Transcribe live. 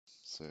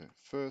So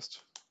first,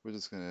 we're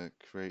just going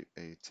to create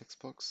a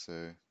text box.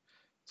 So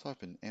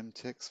type in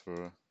mtext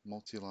for a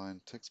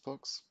multi-line text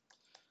box.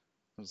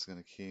 I'm just going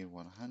to key in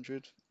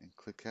 100 and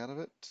click out of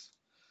it.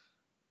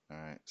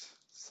 Alright,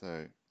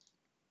 so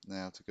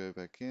now to go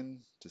back in,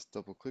 just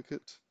double click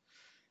it.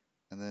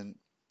 And then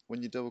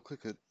when you double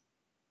click it,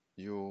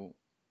 your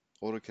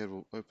AutoCAD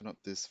will open up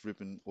this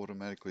ribbon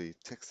automatically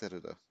text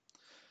editor.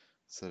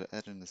 So to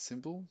add in a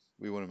symbol,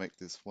 we want to make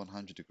this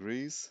 100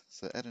 degrees.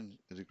 So add in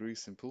a degree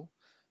symbol,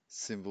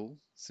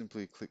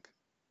 simply click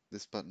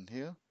this button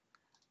here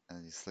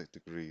and you select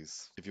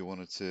degrees. If you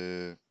wanted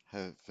to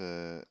have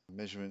a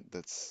measurement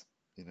that's,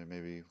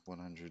 maybe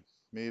 100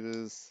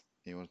 meters,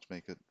 you want to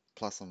make it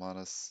plus or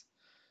minus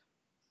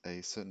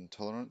a certain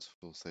tolerance,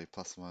 we'll say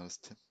plus or minus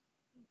 10.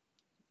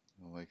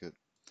 We'll make it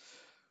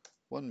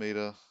 1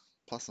 meter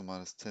plus or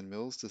minus 10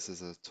 mils. This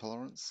is a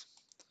tolerance.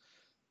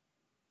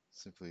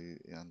 Simply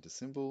under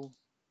symbol,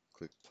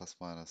 click plus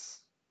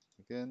minus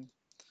again.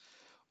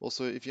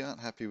 Also, if you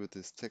aren't happy with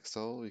this text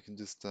style, you can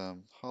just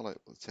highlight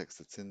the text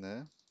that's in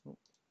there.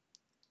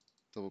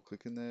 Double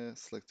click in there,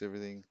 select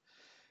everything.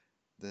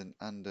 Then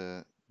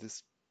under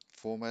this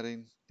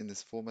formatting, in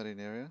this formatting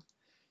area,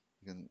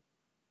 you can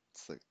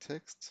select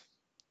text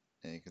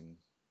and you can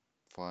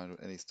find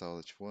any style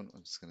that you want.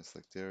 I'm just going to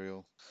select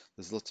Arial.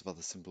 There's lots of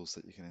other symbols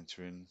that you can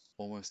enter in.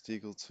 Almost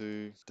equal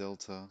to,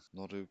 delta,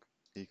 not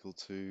equal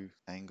to,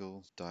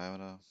 angle,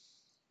 diameter.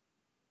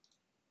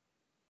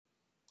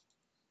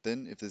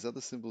 Then if there's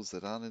other symbols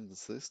that aren't in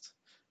this list,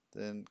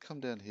 then come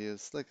down here,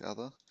 select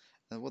other,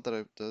 and what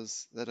that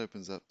does, that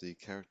opens up the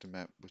character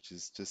map, which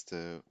is just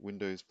a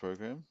Windows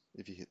program.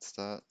 If you hit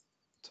start,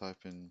 type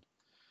in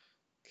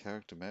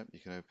character map, you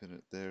can open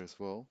it there as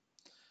well.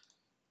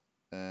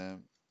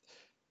 Then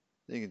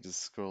you can just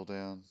scroll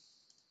down.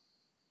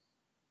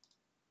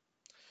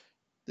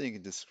 Then you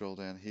can just scroll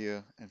down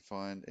here and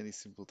find any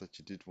symbol that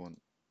you did want.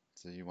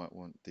 So you might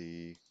want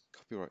the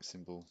copyright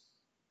symbol.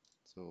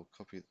 So we'll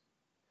copy it.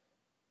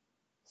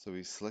 So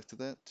we selected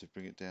that to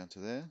bring it down to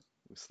there.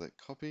 We select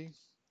copy.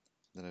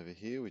 Then over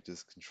here, we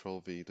just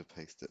ctrl+v to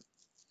paste it.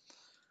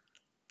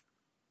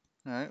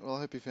 Alright, well I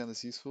hope you found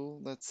this useful.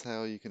 That's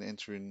how you can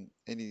enter in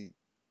any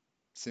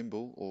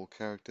symbol or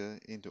character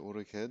into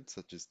AutoCAD,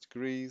 such as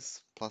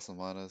degrees, plus or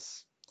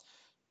minus,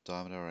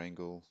 diameter or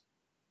angle,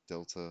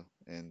 delta,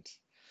 and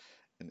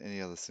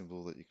any other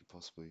symbol that you could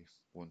possibly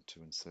want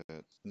to insert.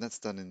 And that's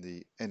done in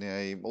the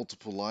NA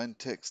multiple line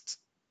text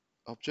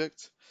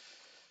object.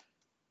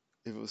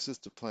 If it was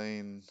just a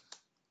plain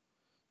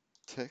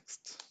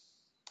text,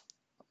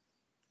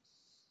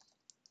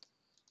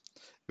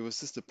 it was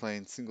just a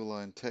plain single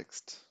line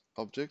text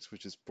object,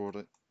 which is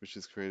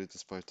created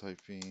just by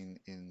typing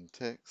in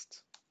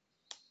text.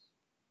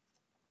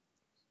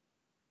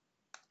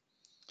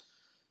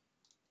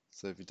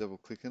 So if you double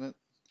click in it,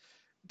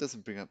 it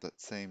doesn't bring up that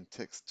same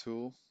text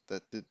tool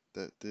that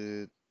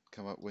did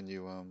come up when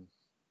you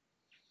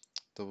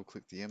double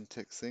click the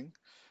mtext thing,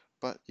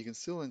 but you can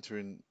still enter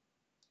in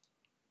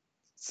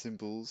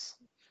symbols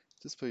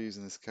just by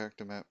using this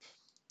character map.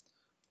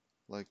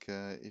 Like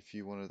if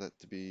you wanted that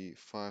to be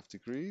 5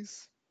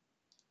 degrees,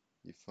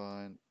 you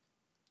find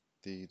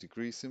the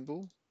degree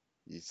symbol,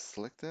 you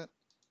select that,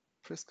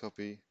 press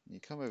copy, and you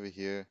come over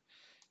here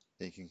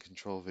and you can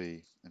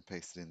ctrl+v and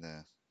paste it in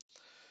there.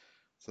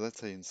 So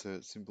that's how you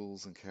insert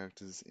symbols and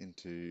characters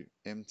into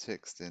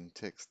mtext and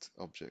text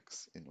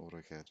objects in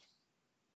AutoCAD.